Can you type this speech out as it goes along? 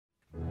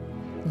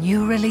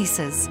New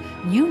releases,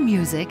 new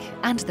music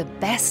and the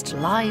best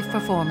live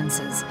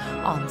performances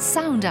on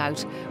Sound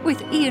Out with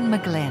Ian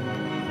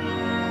McGlynn.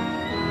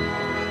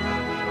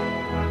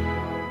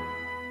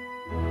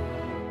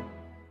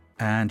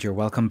 And you're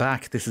welcome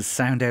back. This is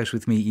Sound Out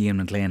with me, Ian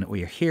McGlynn.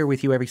 We are here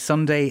with you every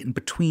Sunday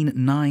between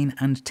 9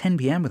 and 10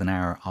 p.m. with an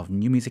hour of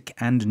new music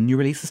and new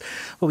releases.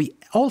 But we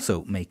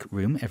also make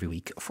room every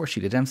week for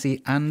Sheelagh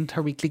Dempsey and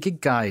her weekly gig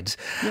guide.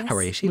 Yes, how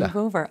are you, Sheelagh? Move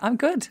over. I'm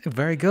good.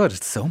 Very good.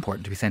 It's so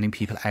important to be sending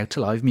people out to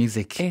live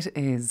music. It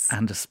is.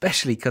 And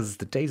especially because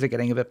the days are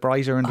getting a bit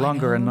brighter and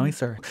longer and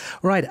nicer.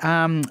 Right,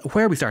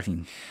 where are we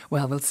starting?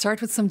 Well, we'll start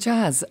with some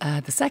jazz.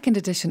 The second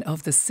edition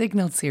of the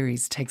Signal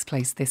series takes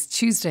place this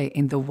Tuesday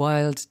in the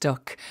Wild Duck.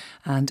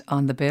 And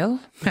on the bill,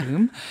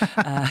 boom,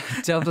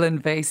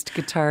 Dublin-based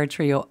guitar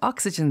trio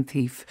Oxygen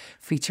Thief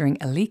featuring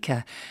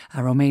Alika, a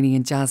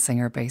Romanian jazz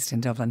singer based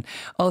in Dublin.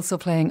 Also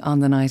playing on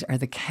the night are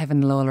the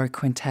Kevin Lawler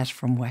Quintet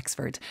from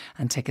Wexford.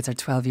 And tickets are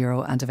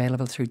 €12 and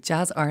available through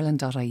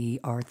jazzireland.ie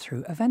or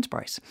through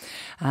Eventbrite.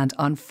 And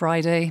on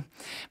Friday,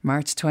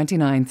 March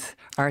 29th,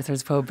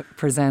 Arthur's Pub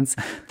presents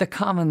The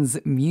Commons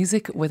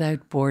Music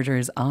Without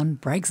Borders on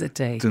Brexit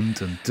Day. Dun,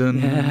 dun,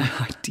 dun.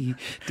 Yeah,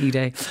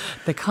 D-Day.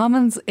 The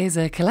Commons is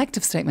a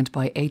collective statement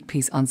by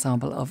 8-piece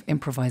ensemble of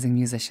improvising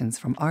musicians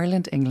from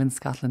Ireland, England,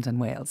 Scotland and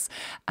Wales.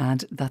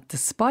 And that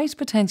despite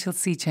potential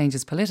sea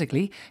changes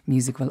politically,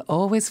 music will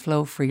always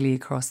flow freely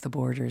across the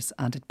borders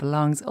and it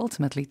belongs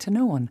ultimately to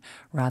no one.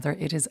 Rather,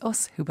 it is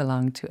us who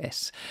belong to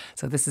it.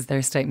 So this is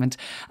their statement.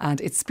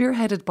 And it's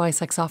spearheaded by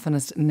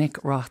saxophonist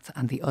Nick Roth,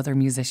 and the other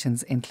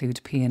musicians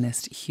include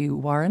pianist Hugh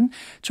Warren,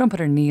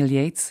 trumpeter Neil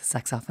Yates,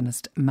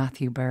 saxophonist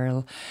Matthew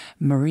Burrell,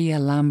 Maria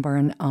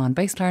Lambourne on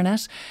bass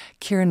clarinet,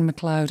 Kieran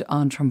MacLeod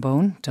on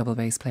trombone, double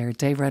bass player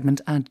Dave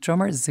Redmond and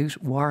drummer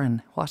Zoot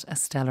Warren. What a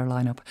stellar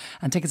lineup.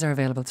 And tickets are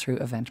available through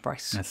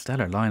Eventbrite. A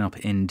stellar lineup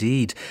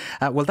indeed.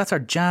 Well, that's our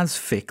jazz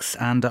fix.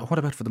 And what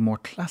about for the more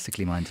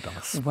classically minded of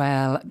us?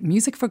 Well,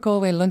 Music for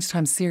Galway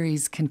lunchtime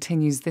series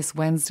continues this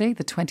Wednesday,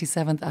 the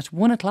 27th at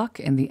 1 o'clock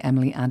in the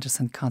Emily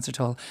Anderson Concert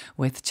Hall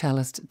with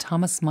cellist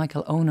Thomas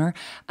Michael Owner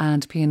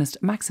and pianist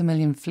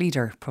Maximilian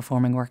Fleeder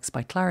performing works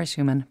by Clara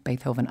Schumann,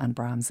 Beethoven and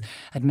Brahms.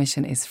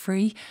 Admission is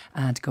free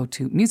and go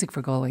to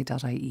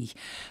musicforgalway.ie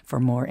for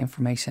more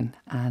information.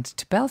 And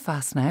to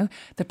Belfast now,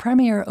 the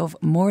premiere of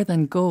More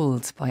Than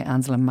Gold by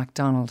Anselm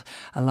MacDonald,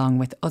 along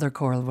with other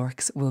choral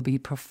works, will be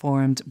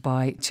performed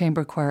by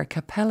chamber choir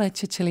Capella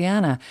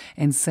Ciciliana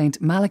in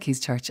St Malachy's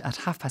Church at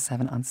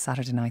 7:30 on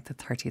Saturday night, the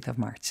 30th of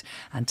March.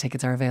 And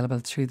tickets are available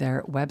through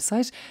their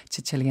website,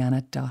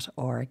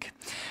 ciciliana.org.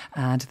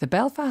 And the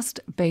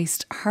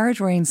Belfast-based Hard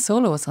Rain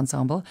Soloist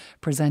Ensemble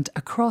present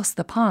Across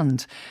the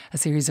Pond, a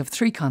series of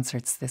 3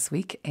 concerts this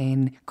week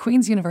in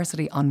Queen's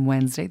University on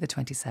Wednesday, the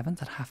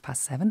 27th at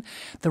 7:30,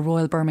 the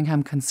Royal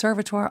Birmingham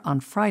Conservatoire on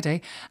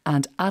Friday,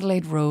 and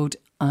Adelaide Road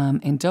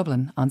in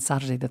Dublin on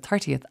Saturday the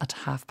 30th at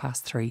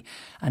 3:30.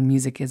 And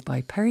music is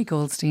by Perry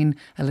Goldstein,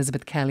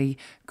 Elizabeth Kelly,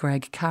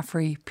 Greg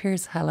Caffrey,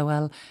 Pierce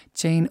Hallowell,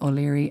 Jane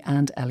O'Leary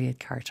and Elliot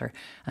Carter.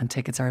 And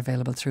tickets are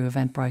available through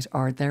Eventbrite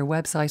or their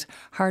website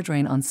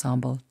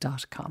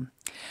hardrainensemble.com.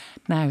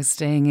 Now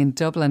staying in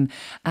Dublin,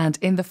 and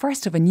in the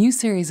first of a new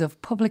series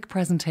of public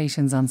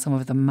presentations on some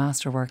of the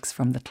masterworks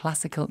from the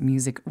classical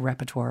music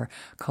repertoire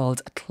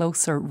called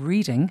Closer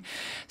Reading,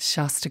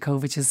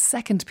 Shostakovich's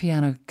second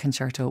piano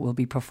concerto will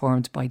be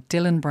performed by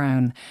Dylan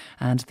Brown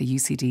and the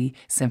UCD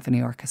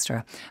Symphony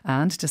Orchestra,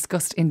 and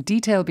discussed in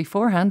detail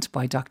beforehand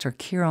by Dr.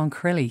 Ciarán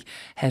Crilly,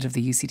 head of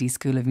the UCD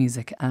School of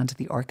Music and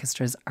the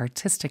orchestra's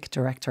artistic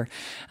director.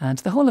 And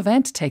the whole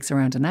event takes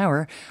around an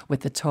hour,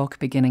 with the talk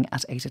beginning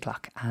at 8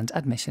 o'clock, and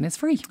admission is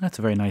free. That's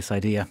a very nice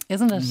idea.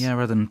 Isn't it? Yeah,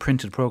 rather than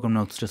printed programme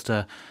notes, just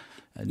an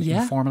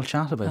informal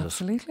chat about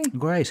absolutely. it.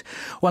 Great.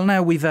 Well,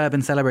 now we've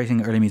been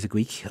celebrating Early Music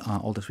Week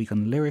all this week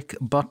on Lyric,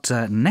 but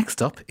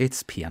next up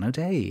it's Piano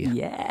Day.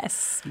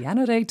 Yes,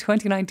 Piano Day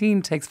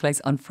 2019 takes place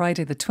on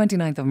Friday the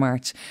 29th of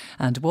March,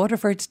 and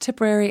Waterford,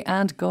 Tipperary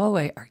and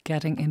Galway are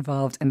getting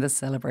involved in the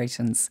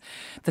celebrations.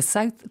 The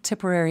South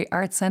Tipperary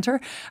Arts Centre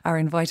are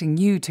inviting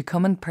you to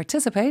come and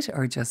participate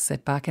or just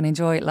sit back and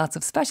enjoy lots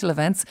of special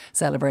events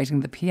celebrating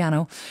the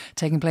piano,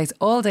 taking place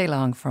all day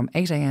long from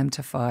 8 a.m.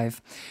 to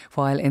 5.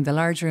 While in the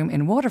large room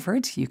in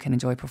Waterford, you can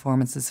enjoy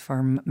performances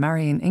from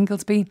Marion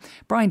Inglesby,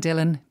 Brian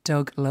Dillon,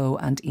 Doug Lowe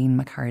and Ian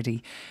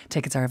McCarty.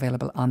 Tickets are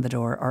available on the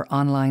door or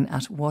online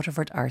at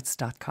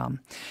waterfordarts.com.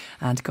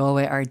 And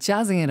Galway are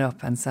jazzing it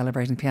up and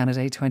celebrating Piano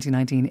Day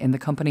 2019 in the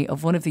company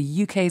of one of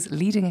the UK's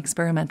leading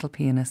experimental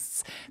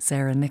pianists,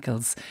 Sarah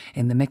Nichols,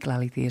 in the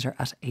Micklally Theatre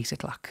at 8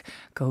 o'clock.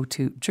 Go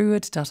to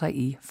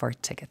druid.ie for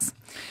tickets.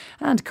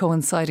 And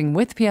coinciding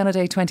with Piano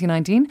Day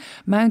 2019,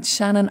 Mount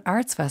Shannon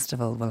Arts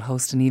Festival will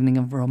host an evening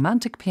of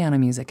romantic piano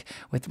music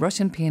with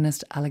Russian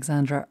pianist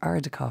Alexandra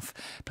Ardakov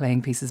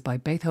playing pieces by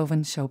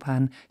Beethoven,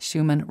 Chopin,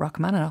 Schumann,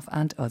 Rachmaninoff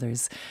and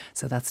others.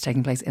 So that's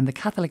taking place in the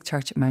Catholic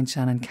Church, Mount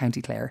Shannon,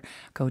 County Clare.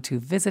 Go to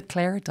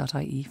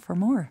visitclare.ie for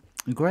more.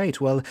 Great.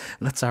 Well,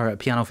 that's our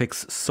piano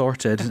fix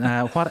sorted.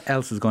 What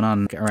else is going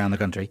on around the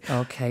country?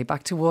 Okay,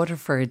 back to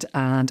Waterford.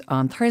 And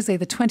on Thursday,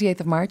 the 28th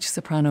of March,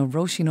 soprano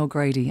Roisin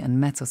O'Grady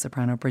and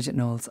mezzo-soprano Bridget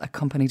Knowles,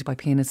 accompanied by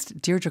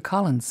pianist Deirdre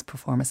Collins,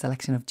 perform a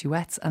selection of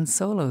duets and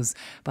solos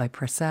by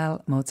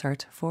Purcell,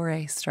 Mozart,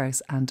 Fauré,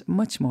 Strauss and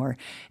much more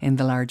in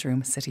the Large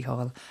Room, City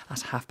Hall at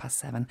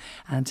 7:30.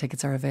 And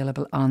tickets are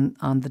available on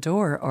the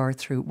door or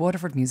through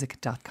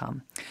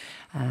waterfordmusic.com.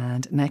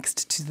 And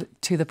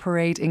next to the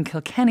parade in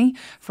Kilkenny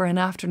for an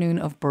afternoon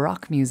of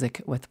Baroque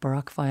music with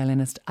Baroque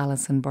violinist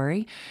Alison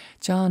Burry,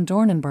 John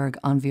Dornenberg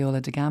on viola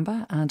da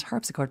gamba and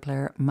harpsichord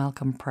player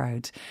Malcolm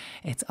Proud.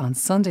 It's on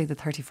Sunday the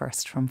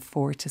 31st from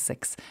 4 to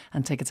 6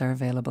 and tickets are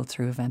available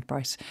through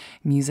Eventbrite.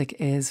 Music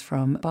is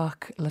from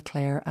Bach,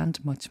 Leclerc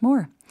and much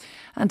more.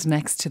 And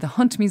next to the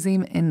Hunt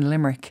Museum in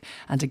Limerick.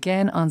 And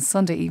again on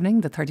Sunday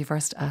evening, the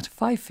 31st at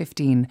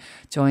 5:15,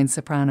 join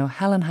soprano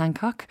Helen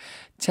Hancock,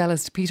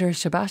 cellist Peter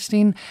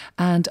Shabashtin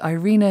and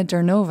Irina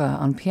Dernova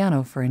on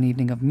piano for an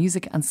evening of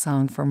music and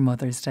song for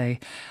Mother's Day.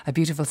 A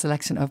beautiful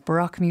selection of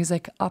Baroque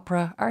music,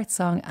 opera, art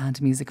song and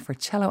music for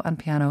cello and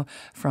piano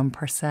from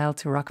Purcell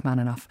to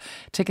Rachmaninoff.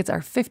 Tickets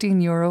are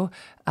 €15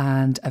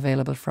 and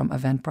available from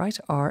Eventbrite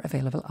or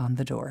available on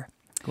the door.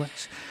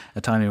 Great.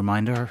 A timely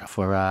reminder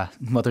for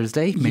Mother's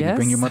Day. Maybe Yes.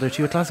 bring your mother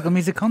to a classical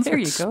music concert. There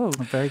you go.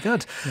 Very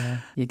good. Yeah,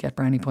 you get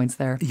brownie points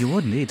there. You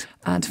would indeed.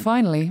 And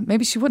finally,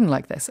 maybe she wouldn't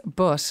like this,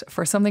 but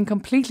for something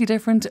completely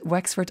different,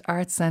 Wexford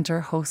Arts Centre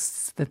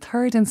hosts the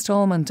third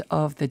instalment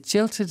of the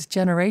Jilted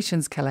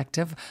Generations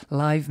Collective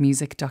live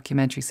music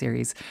documentary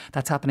series.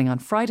 That's happening on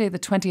Friday, the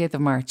 28th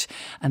of March.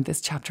 And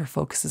this chapter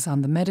focuses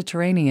on the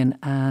Mediterranean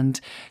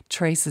and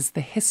traces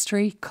the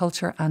history,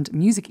 culture and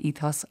music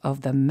ethos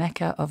of the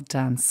Mecca of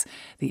dance,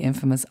 the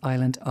infamous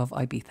island of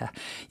Ibiza.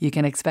 You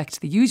can expect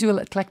the usual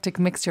eclectic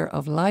mixture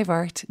of live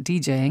art,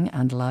 DJing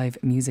and live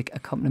music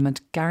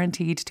accompaniment,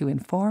 guaranteed to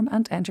inform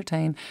and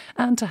entertain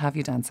and to have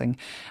you dancing.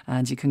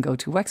 And you can go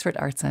to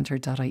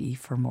wexfordartscentre.ie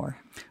for more.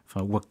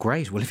 Well,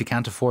 great. Well, if you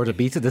can't afford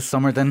Ibiza this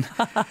summer, then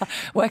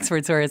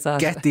Wexford's where it's at.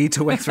 get thee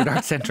to Wexford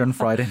Arts Centre on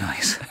Friday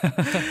night.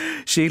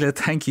 Sheelagh,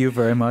 thank you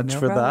very much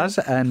for that.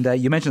 And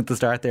you mentioned at the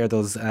start there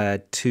those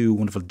two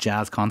wonderful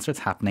jazz concerts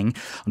happening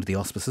under the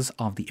auspices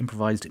of the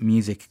Improvised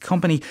Music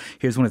Company.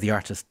 Here's one of the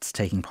artists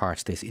taking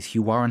part. This is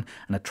Hugh Warren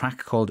and a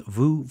track called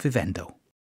Vu Vivendo.